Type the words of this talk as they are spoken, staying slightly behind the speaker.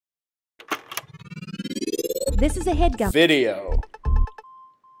This is a HeadGum video.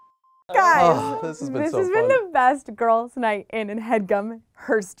 Guys, this has been the best girls' night in HeadGum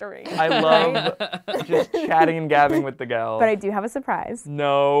history. I love just chatting and gabbing with the gal. But I do have a surprise.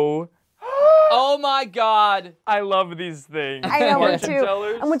 No. Oh my God. I love these things. I know, me Fortune too.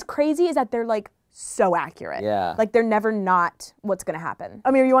 tellers. And what's crazy is that they're like so accurate. Yeah. Like they're never not what's gonna happen.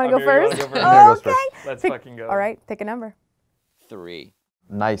 Amir, you wanna go Amir, you first? wanna go first? Okay. Let's Pick, fucking go. all right, pick a number. 3.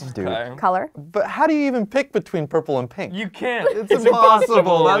 Nice, dude. Okay. Color. But how do you even pick between purple and pink? You can't. It's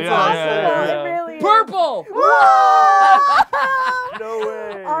impossible. That's Yeah, awesome. yeah, yeah. It really is. Purple! No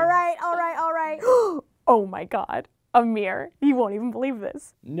way. All right, all right, all right. Oh my God, Amir, you won't even believe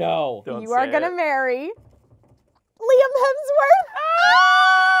this. No. Don't You are say gonna it. marry Liam Hemsworth.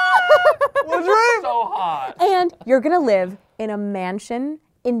 What's right? So hot. And you're gonna live in a mansion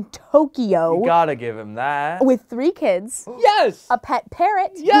in Tokyo You gotta give him that. with 3 kids, Yes! a pet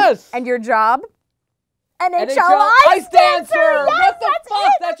parrot, Yes! and your job, NHL NHL ice dancer. Yes, What the that's fuck?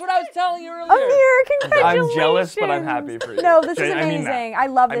 it. That's what I was telling you earlier. Amir, congratulations. I'm jealous, but I'm happy for you. No, this is Okay, I mean amazing. that. I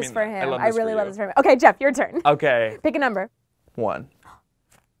love I this mean for that. him. I love I this really for love you. this for him. Okay, Jeff, your turn. Okay. Pick a number. 1.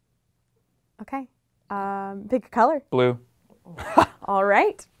 Okay. Pick a color. Blue. All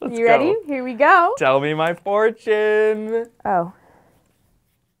right. Let's You ready? go. Here we go. Tell me my fortune. Oh,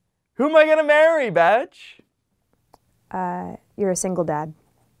 Who am I gonna marry, Batch? you're a single dad.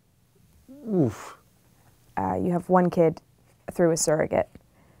 Oof. You have 1 kid through a surrogate.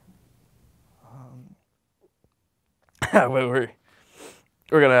 We're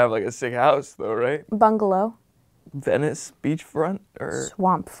gonna have like a sick house though, right? Bungalow, Venice beachfront or?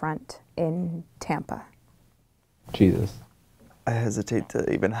 swamp front in Tampa. Jesus. I hesitate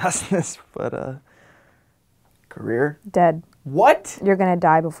to even ask this, but career? Dead. What? You're gonna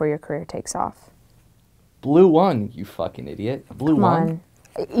die before your career takes off. Blue 1, you fucking idiot. Blue Come 1? on.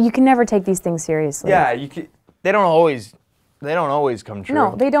 You can never take these things seriously. Yeah, you can. They don't always come true.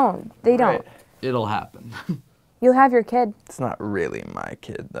 No, they don't. They don't. Right. It'll happen. You'll have your kid. It's not really my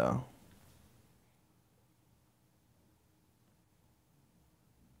kid though.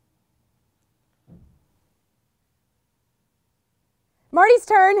 Marty's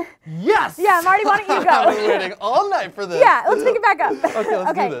turn. Yes! Yeah, Marty, why don't you I've been go? waiting all night for this. Yeah, let's pick it back up. Okay,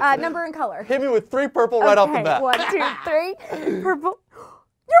 let's do this. Number and color. Hit me with 3 purple right off the Okay, bat. 1, 2, 3. Purple.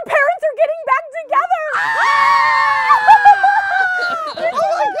 Your parents are getting back together.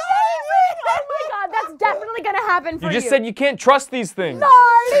 Oh my God, that's definitely gonna happen for You you. just said you can't trust these things.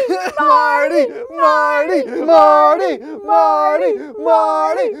 Marty, Marty, Marty, Marty, Marty,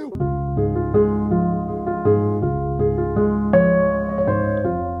 Marty.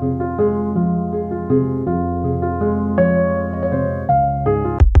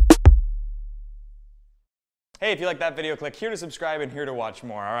 Hey, if you like that video, click here to subscribe and here to watch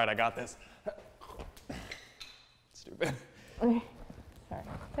more. All right, I got this. Stupid. Okay. Sorry.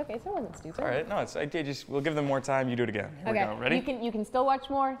 It's okay, so it wasn't stupid. All right, no, it's I just we'll give them more time. You do it again. Here we go. Ready? You can still watch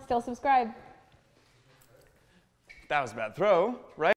more, still subscribe. That was a bad throw, right?